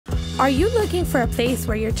Are you looking for a place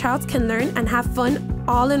where your child can learn and have fun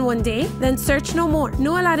all in one day? Then search no more.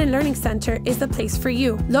 New Aladdin Learning Center is the place for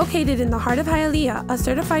you. Located in the heart of Hialeah, a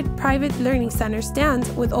certified private learning center stands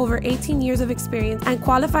with over 18 years of experience and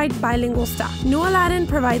qualified bilingual staff. New Aladdin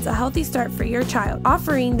provides a healthy start for your child,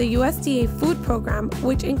 offering the USDA food program,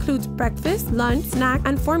 which includes breakfast, lunch, snack,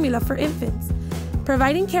 and formula for infants,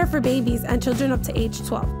 providing care for babies and children up to age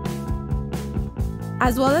 12,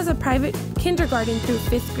 as well as a private kindergarten through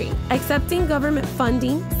 5th grade, accepting government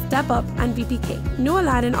funding, Step Up, and VPK. New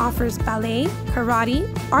Aladdin offers ballet, karate,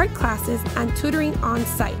 art classes, and tutoring on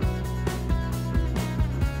site.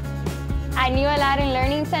 At New Aladdin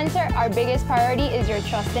Learning Center, our biggest priority is your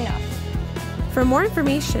trust in us. For more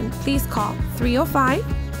information, please call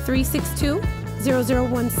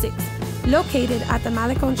 305-362-0016, located at the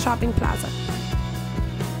Malecon Shopping Plaza.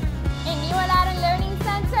 In New Aladdin Learning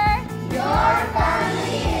Center, your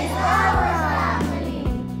family is our